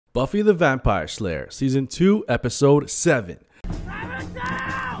Buffy the Vampire Slayer, Season 2, Episode 7.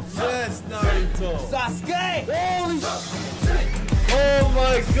 Yes, Naruto. Sasuke! Holy shit! Oh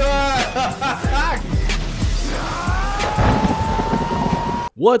my god!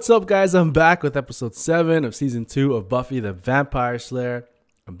 What's up, guys? I'm back with Episode 7 of Season 2 of Buffy the Vampire Slayer.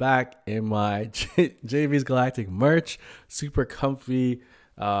 I'm back in my JV's Galactic merch, super comfy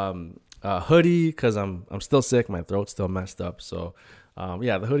hoodie because I'm still sick. My throat's still messed up. So,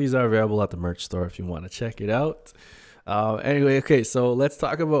 yeah, the hoodies are available at the merch store if you want to check it out. Anyway, okay, so let's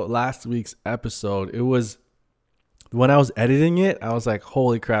talk about last week's episode. It was, when I was editing it, I was like,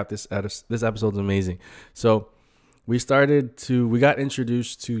 holy crap, this episode's amazing. So we got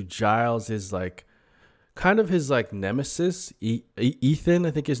introduced to Giles, his like, kind of his like nemesis, Ethan,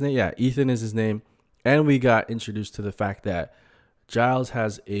 I think his name. Yeah, Ethan is his name. And we got introduced to the fact that Giles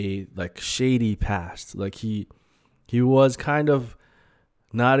has a like shady past. Like he was kind of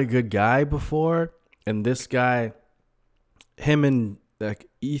not a good guy before. And this guy, him and like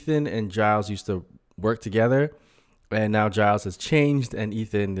Ethan and Giles used to work together. And now Giles has changed and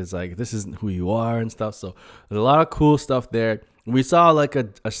Ethan is like, this isn't who you are and stuff. So there's a lot of cool stuff there. We saw like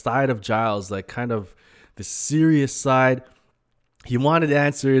a side of Giles, like kind of the serious side. He wanted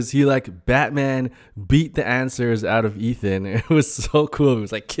answers. He like Batman beat the answers out of Ethan. It was so cool. It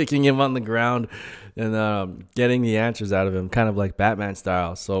was like kicking him on the ground and getting the answers out of him, kind of like Batman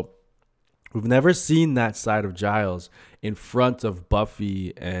style. So we've never seen that side of Giles in front of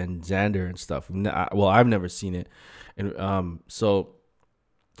Buffy and Xander and stuff. Well, I've never seen it. And so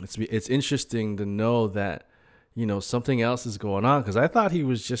it's interesting to know that, you know, something else is going on, because I thought he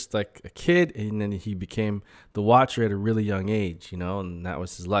was just like a kid and then he became the Watcher at a really young age, you know, and that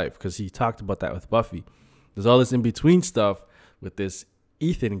was his life, because he talked about that with Buffy. There's all this in between stuff with this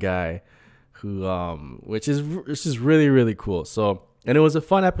Ethan guy who which is really, really cool. So, and it was a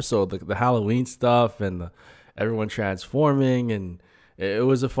fun episode, the Halloween stuff and everyone transforming, and it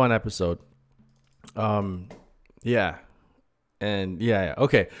was a fun episode. Yeah. And yeah.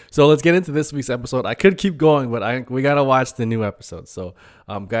 Okay. So let's get into this week's episode. I could keep going, but we got to watch the new episode. So,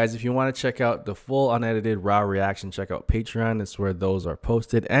 guys, if you want to check out the full unedited raw reaction, check out Patreon. It's where those are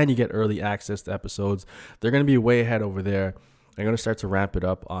posted and you get early access to episodes. They're going to be way ahead over there. I'm going to start to ramp it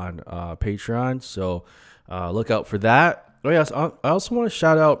up on Patreon. So, look out for that. Oh yes. I also want to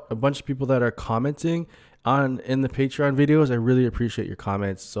shout out a bunch of people that are commenting in the Patreon videos. I really appreciate your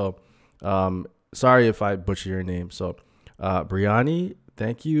comments. So, sorry if I butcher your name. So, Brianni,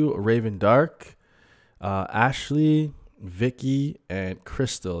 thank you. Raven Dark, Ashley, Vicky, and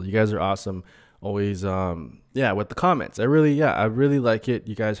Crystal. You guys are awesome. Always, with the comments. I really like it.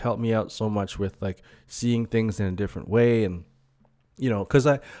 You guys help me out so much with like seeing things in a different way, and you know, because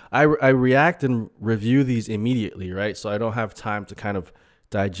I react and review these immediately, right? So I don't have time to kind of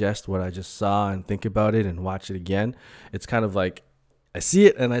digest what I just saw and think about it and watch it again. It's kind of like I see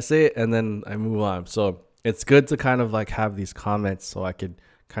it and I say it and then I move on. So it's good to kind of like have these comments so I could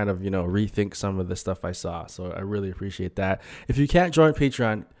kind of, you know, rethink some of the stuff I saw. So I really appreciate that. If you can't join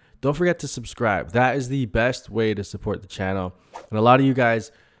Patreon, don't forget to subscribe. That is the best way to support the channel. And a lot of you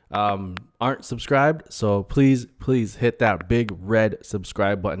guys aren't subscribed. So please hit that big red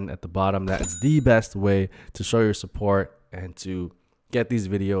subscribe button at the bottom. That is the best way to show your support and to get these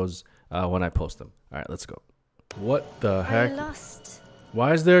videos when I post them. All right, let's go. What the heck?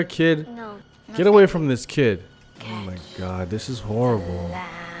 Why is there a kid? No. Get away from this kid. Oh my god, this is horrible.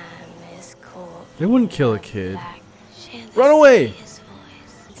 They wouldn't kill a kid. Run away!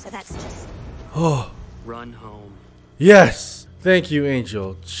 So that's just... Oh. Run home. Yes! Thank you,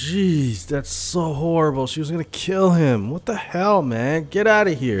 Angel. Jeez, that's so horrible. She was gonna kill him. What the hell, man? Get out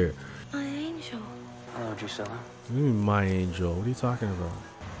of here. My angel. Hello, Drusilla. What do you mean, my angel? What are you talking about?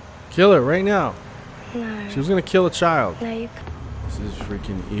 Kill her right now. No. She was gonna kill a child. No, you... This is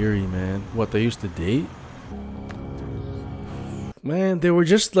freaking eerie, man. What, they used to date? Man, they were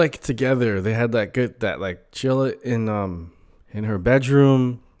just like together. They had that like chill in her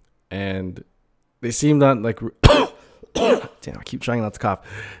bedroom, and they seemed on like damn, I keep trying not to cough.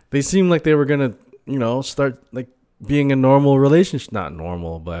 They seemed like they were gonna, you know, start like being a normal relationship. Not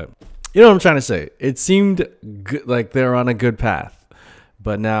normal, but you know what I'm trying to say. It seemed good, like they're on a good path,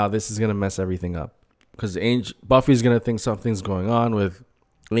 but now this is gonna mess everything up. Because Buffy's going to think something's going on with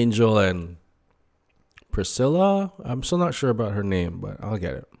Angel and Priscilla. I'm still not sure about her name, but I'll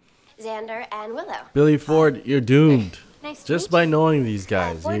get it. Xander and Willow. Billy Ford, you're doomed. Nice Just by knowing these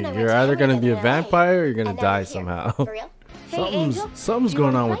guys. You're either going to be a vampire or you're going to die somehow. For real? Hey, Something's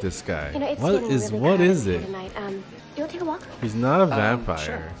going on with this guy. You know, What is it? You want to take a walk? He's not a vampire.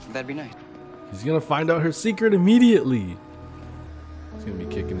 Sure, that'd be nice. He's going to find out her secret immediately. He's gonna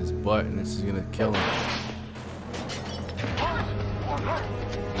be kicking his butt, and this is gonna kill him.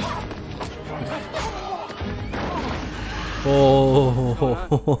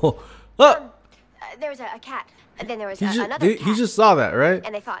 Oh! Ah! There was a cat. Then there was He another cat. he just saw that, right?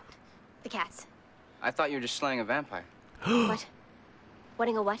 And they fought. The cats. I thought you were just slaying a vampire. What?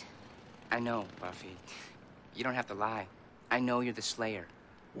 Wedding a what? I know, Buffy. You don't have to lie. I know you're the Slayer.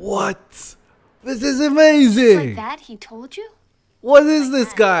 What? This is amazing! Like that? He told you? What is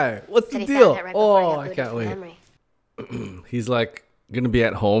this guy? What's the Said he deal? found it right before he Oh, got I booted can't from wait. memory. He's like gonna be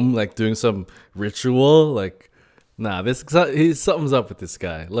at home, like doing some ritual. Like, nah, something's up with this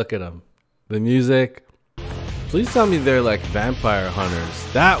guy. Look at him. The music. Please tell me they're like vampire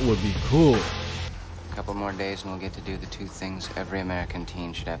hunters. That would be cool. A couple more days and we'll get to do the two things every American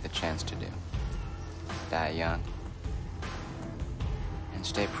teen should have the chance to do. Die young. And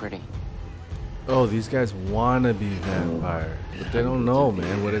stay pretty. Oh, these guys wanna be vampires, but they don't know,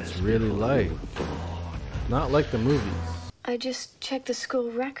 man, what it's really like. Not like the movies. I just checked the school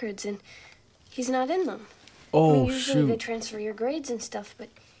records and he's not in them. I Oh, mean, usually they shoot. transfer your grades and stuff, but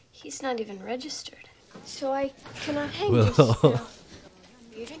he's not even registered. So I cannot hang Well. just now. Are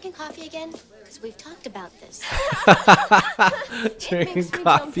you drinking coffee again? Because we've talked about this. Drinking makes me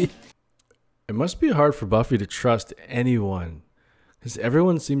coffee. jumpy. It must be hard for Buffy to trust anyone, because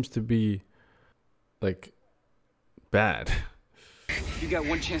everyone seems to be like bad. You got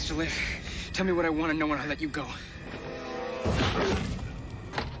one chance to live. Tell me what I want to know and I'll let you go.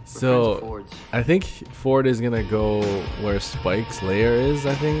 So I think Ford is gonna go where Spike's lair is.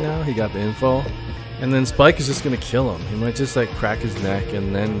 I think now he got the info, and then Spike is just gonna kill him. He might just like crack his neck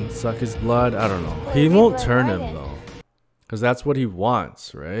and then suck his blood. I don't know. He won't turn him though, because that's what he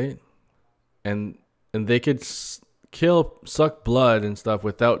wants, right? And they could suck blood and stuff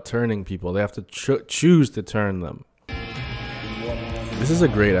without turning people. They have to choose to turn them. This is a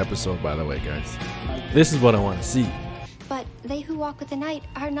great episode, by the way, guys. This is what I want to see. But they who walk with the night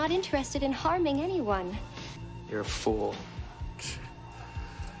are not interested in harming anyone. You're a fool.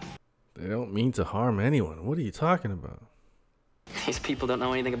 They don't mean to harm anyone. What are you talking about? These people don't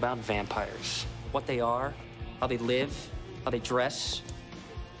know anything about vampires. What they are, how they live, how they dress.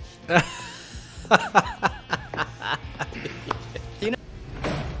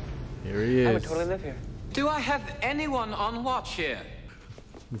 Here he I would is. totally live here. Do I have anyone on watch here?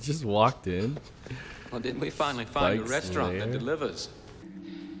 He just walked in. Or did we finally find Spike's a restaurant lair. that delivers?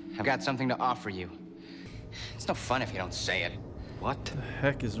 I've got something to offer you. It's no fun if you don't say it. What? The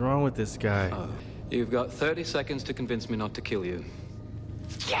heck is wrong with this guy? You've got 30 seconds to convince me not to kill you.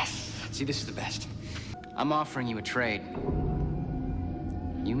 Yes! See, this is the best. I'm offering you a trade.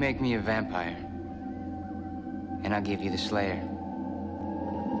 You make me a vampire, and I'll give you the Slayer.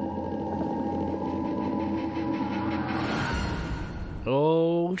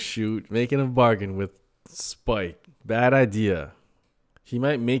 Oh, shoot. Making a bargain with Spike. Bad idea. He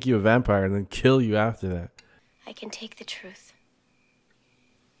might make you a vampire and then kill you after that. I can take the truth.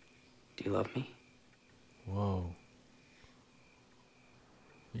 Do you love me? Whoa.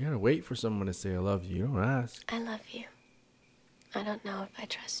 You gotta wait for someone to say I love you. You don't ask. I love you. I don't know if I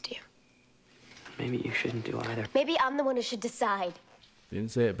trust you. Maybe you shouldn't do either. Maybe I'm the one who should decide.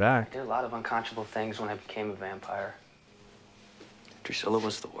 Didn't say it back. I did a lot of unconscionable things when I became a vampire. Drusilla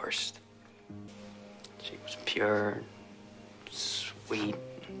was the worst. She was pure, sweet,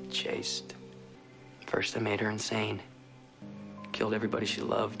 chaste. First, I made her insane. Killed everybody she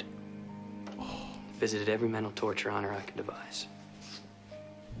loved. Visited every mental torture on her I could devise.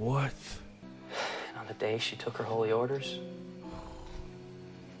 What? And on the day she took her holy orders,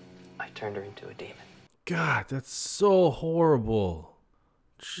 I turned her into a demon. God, that's so horrible.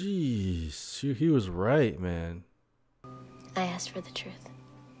 Jeez. He was right, man. I asked for the truth.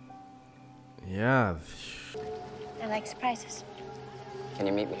 Yeah. I like surprises. Can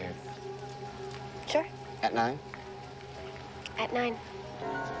you meet me here? Sure. At 9? At 9.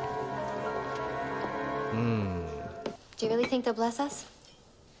 Hmm. Do you really think they'll bless us?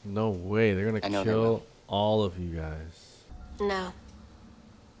 No way. They're I gonna know they kill will. all of you guys. No.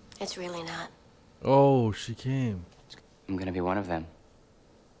 It's really not. Oh, she came. I'm gonna be one of them.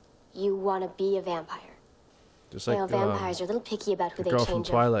 You want to be a vampire. Just You like know, vampires are a little picky about who the they girl from change.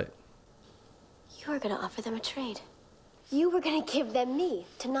 Twilight. You were going to offer them a trade. You were going to give them me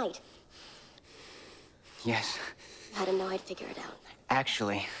tonight. Yes. I didn't know I'd figure it out.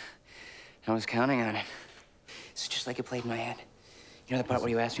 Actually, I was counting on it. It's just like it played in my head. You know the part where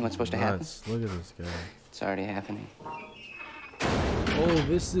you asked me what's supposed to happen? Nuts. Look at this guy. It's already happening. Oh,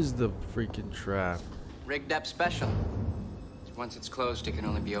 this is the freaking trap. Rigged up special. Once it's closed, it can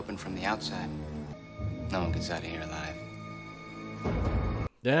only be opened from the outside. No one gets out of here alive.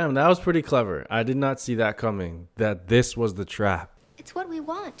 Damn, that was pretty clever. I did not see that coming, that this was the trap. It's what we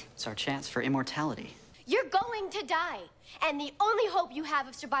want. It's our chance for immortality. You're going to die. And the only hope you have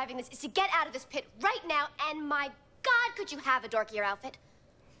of surviving this is to get out of this pit right now. And my God, could you have a dorkier outfit?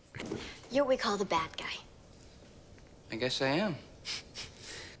 You're what we call the bad guy. I guess I am.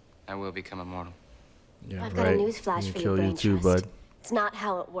 I will become immortal. Yeah, I've got a news flash for you, kill you Brain too, Trust. bud. It's not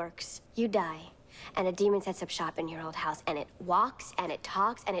how it works. You die, and a demon sets up shop in your old house, and it walks, and it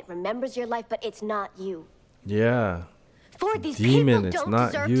talks, and it remembers your life, but it's not you. Yeah. Ford, these demon, people it's don't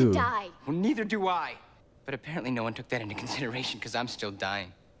not deserve you. to die. Well, neither do I. But apparently no one took that into consideration because I'm still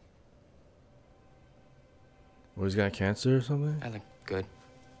dying. Well, he's got cancer or something? I look good,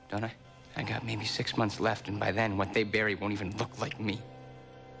 don't I? I got maybe 6 months left, and by then, what they bury won't even look like me.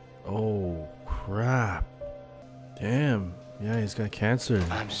 Oh, crap. Damn. Yeah, he's got cancer.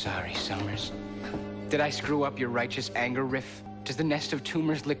 I'm sorry, Summers. Did I screw up your righteous anger riff? Does the nest of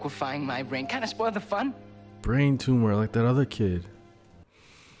tumors liquefying my brain kind of spoil the fun? Brain tumor like that other kid.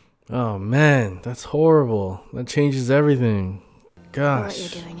 Oh, man. That's horrible. That changes everything. Gosh.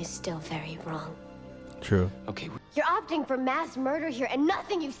 What you're doing is still very wrong. True. Okay, You're opting for mass murder here, and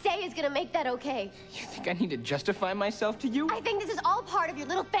nothing you say is gonna make that okay. you think I need to justify myself to you? I think this is all part of your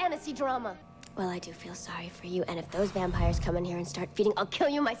little fantasy drama. Well, I do feel sorry for you, and if those vampires come in here and start feeding, I'll kill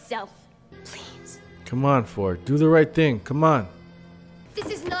you myself. Please. Come on, Ford. Do the right thing. Come on.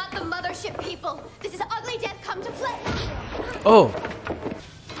 This is not the mothership, people. This is ugly death come to play. Oh.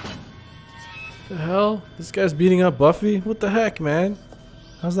 The hell? This guy's beating up Buffy? What the heck, man?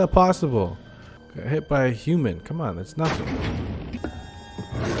 How's that possible? Got hit by a human. Come on, that's nothing.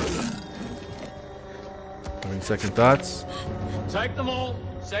 Having second thoughts? Take them all.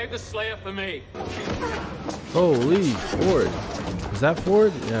 Save the Slayer for me. Holy, Ford. Is that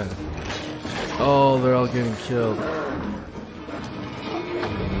Ford? Yeah. Oh, they're all getting killed.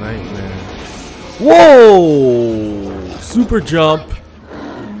 Nightmare. Whoa! Super jump.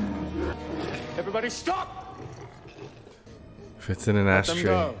 Everybody stop! Fits in an ashtray.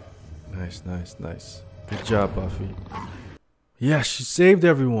 go. Nice, nice, nice. Good job, Buffy. Yeah, she saved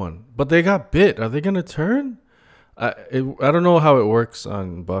everyone. But they got bit. Are they going to turn? I don't know how it works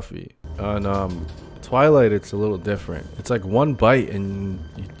on Buffy. On Twilight, it's a little different. It's like one bite and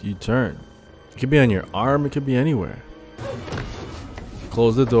you turn. It could be on your arm. It could be anywhere.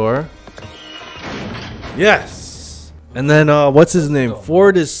 Close the door. Yes! And then, what's his name?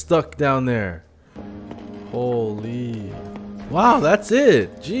 Ford is stuck down there. Holy. Wow, that's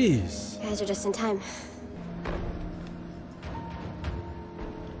it. Jeez. You guys are just in time.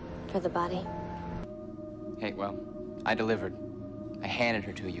 For the body. Hey, well, I delivered. I handed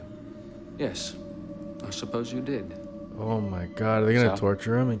her to you. Yes, I suppose you did. Oh my god, are they gonna So?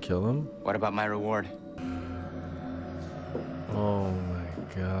 torture him and kill him? What about my reward? Oh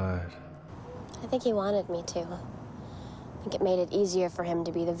my god. I think he wanted me to. I think it made it easier for him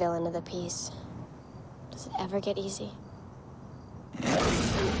to be the villain of the piece. Does it ever get easy?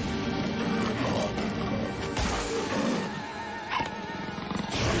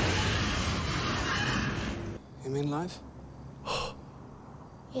 You mean life?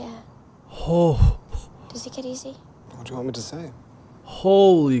 Yeah. Oh, Does it get easy? What do you want me to say?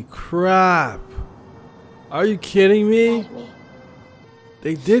 holy crap. Are you kidding me? Lie to me.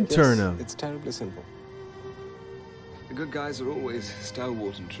 They did turn Yes, him. It's terribly simple. The good guys are always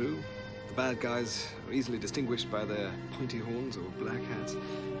stalwart and true. The bad guys are easily distinguished by their pointy horns or black hats.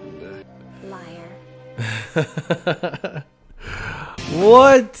 And, Liar.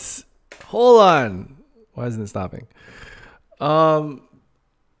 What? Hold on. Why isn't it stopping? Was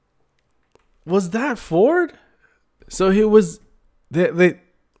that Ford? So he was they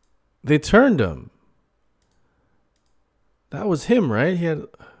turned him. That was him, right? He had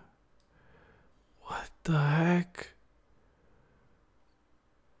what the heck?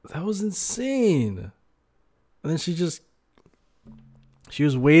 That was insane. And then she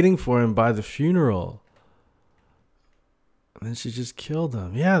was waiting for him by the funeral. And then she just killed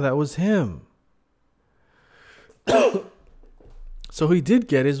him. Yeah, that was him. So he did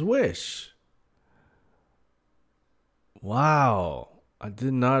get his wish. Wow. I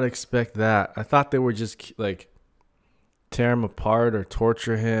did not expect that. I thought they were just like tear him apart or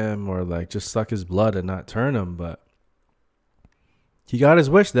torture him or like just suck his blood and not turn him, but he got his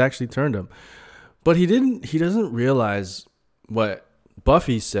wish. They actually turned him. But he doesn't realize what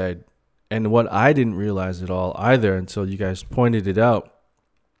Buffy said and what I didn't realize at all either until you guys pointed it out.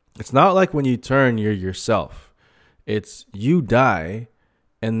 It's not like when you turn, you're yourself. It's you die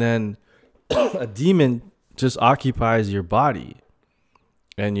and then a demon just occupies your body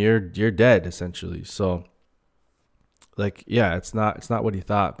and you're dead essentially. So like, yeah, it's not what he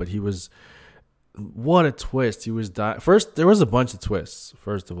thought, but he was, what a twist. He was dying. First, there was a bunch of twists.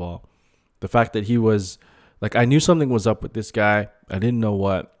 First of all, the fact that he was like, I knew something was up with this guy. I didn't know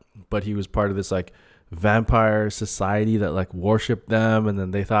what, but he was part of this like vampire society that like worshiped them, and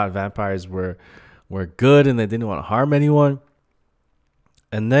then they thought vampires were good and they didn't want to harm anyone.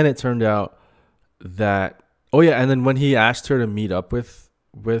 And then it turned out that, oh yeah, and then when he asked her to meet up with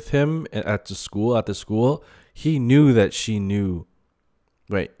him at the school, he knew that she knew.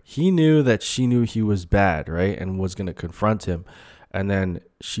 Right. He knew that she knew he was bad, right? And was going to confront him. And then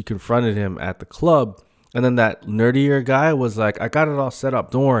she confronted him at the club. And then that nerdier guy was like, I got it all set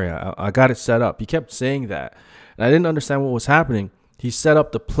up. Don't worry. I got it set up. He kept saying that. And I didn't understand what was happening. He set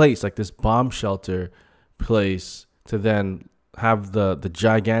up the place, like this bomb shelter place, to then have the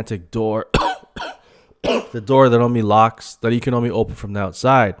gigantic door, the door that only locks, that you can only open from the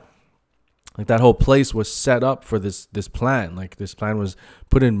outside. Like that whole place was set up for this plan. Like this plan was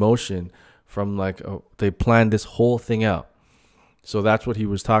put in motion from like, they planned this whole thing out. So that's what he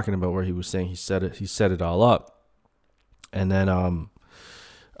was talking about, where he was saying he set it all up. And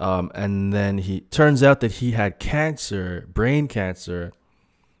then he turns out that he had cancer, brain cancer.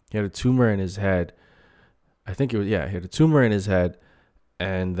 He had a tumor in his head. I think he had a tumor in his head,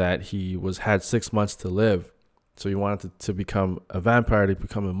 and that he had 6 months to live. So he wanted to become a vampire, to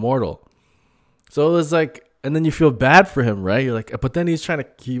become immortal. So it was like, and then you feel bad for him, right? You're like, but then he's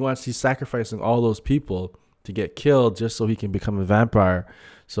sacrificing all those people to get killed just so he can become a vampire.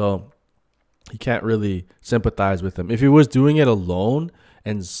 So you can't really sympathize with him. If he was doing it alone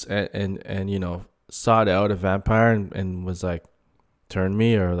and you know, sought out a vampire and was like, turn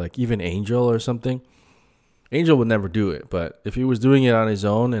me, or like even Angel or something, Angel would never do it. But if he was doing it on his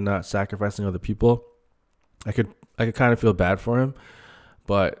own and not sacrificing other people, I could kind of feel bad for him.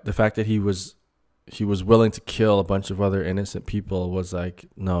 But the fact that he was willing to kill a bunch of other innocent people was like,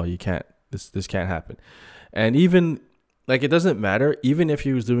 no, you can't. This can't happen. And even like, it doesn't matter. Even if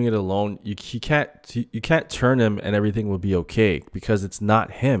he was doing it alone, you can't turn him and everything will be okay, because it's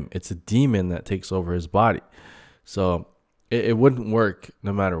not him. It's a demon that takes over his body. So it wouldn't work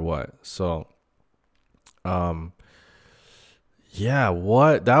no matter what. So, yeah,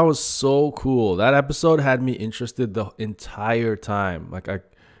 that was so cool. That episode had me interested the entire time. Like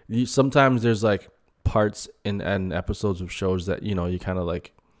sometimes there's like parts in episodes of shows that, you know, you kind of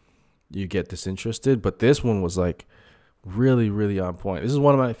like, you get disinterested, but this one was like really, really on point. This is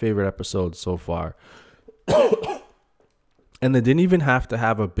one of my favorite episodes so far. And they didn't even have to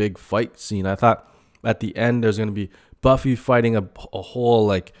have a big fight scene. I thought at the end there's going to be Buffy fighting a whole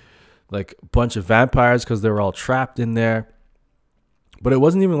like bunch of vampires because they were all trapped in there. But it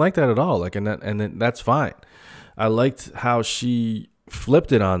wasn't even like that at all. Like, and then that's fine. I liked how she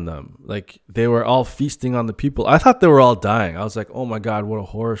flipped it on them. Like, they were all feasting on the people. I thought they were all dying. I was like, oh my God, what a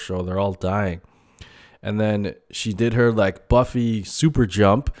horror show. They're all dying. And then she did her like Buffy super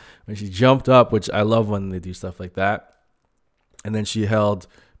jump when she jumped up, which I love when they do stuff like that. And then she held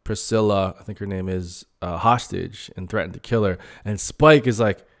Priscilla, I think her name is, hostage and threatened to kill her. And Spike is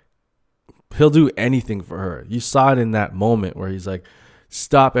like, he'll do anything for her. You saw it in that moment where he's like,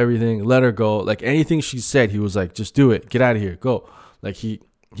 stop everything, let her go. Like anything she said, he was like, just do it, get out of here, go. Like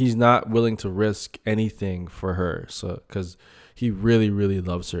he's not willing to risk anything for her. So because he really, really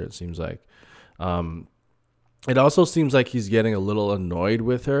loves her, it seems like. It also seems like he's getting a little annoyed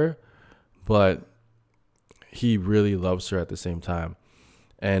with her, but he really loves her at the same time.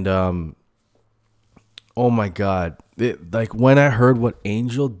 And oh my God, like when I heard what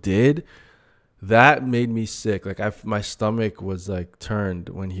Angel did, that made me sick. Like my stomach was like turned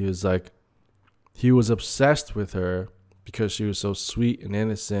when he was like, he was obsessed with her because she was so sweet and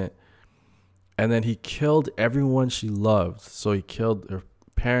innocent. And then he killed everyone she loved. So he killed her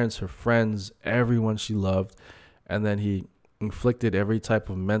parents, her friends, everyone she loved. And then he inflicted every type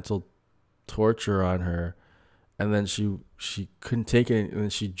of mental torture on her. And then she couldn't take it, and then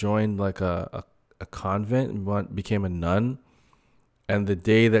she joined like a convent and became a nun. And the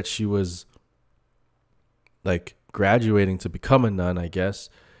day that she was like graduating to become a nun, I guess,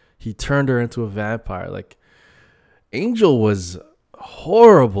 he turned her into a vampire. Like, Angel was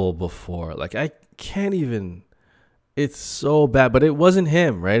horrible before. Like, I can't even, it's so bad. But it wasn't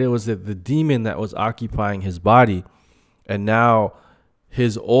him, right? It was the demon that was occupying his body. And now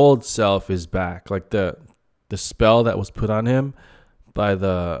his old self is back. Like the spell that was put on him by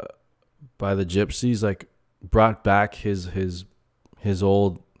the gypsies, like, brought back his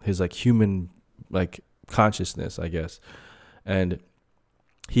old, his like human like consciousness, I guess. And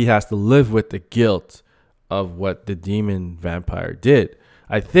he has to live with the guilt of what the demon vampire did,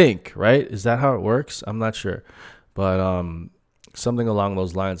 I think, right? Is that how it works? I'm not sure. but something along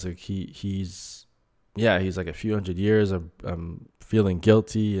those lines. Like he's like a few hundred years. I'm feeling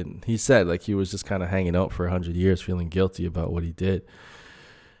guilty, and he said like he was just kind of hanging out for 100 years, feeling guilty about what he did.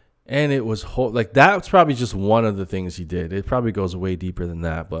 And it was like that's probably just one of the things he did. It probably goes way deeper than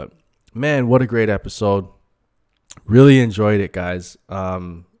that. But man, what a great episode! Really enjoyed it, guys.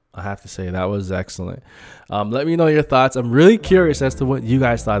 I have to say that was excellent. Let me know your thoughts. I'm really curious as to what you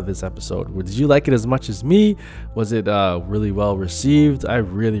guys thought of this episode. Did you like it as much as me? Was it really well received? I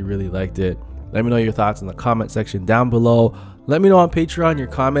really liked it. Let me know your thoughts in the comment section down below. Let me know on Patreon your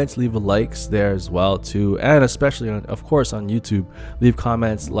comments. Leave a likes there as well too, and especially of course on YouTube. Leave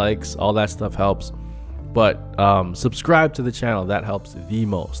comments, likes, all that stuff helps. But subscribe to the channel. That helps the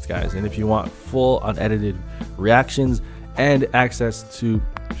most, guys. And if you want full unedited reactions and access to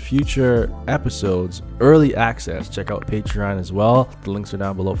future episodes, early access, check out Patreon as well. The links are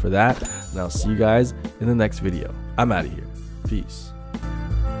down below for that. And I'll see you guys in the next video. I'm out of here. Peace.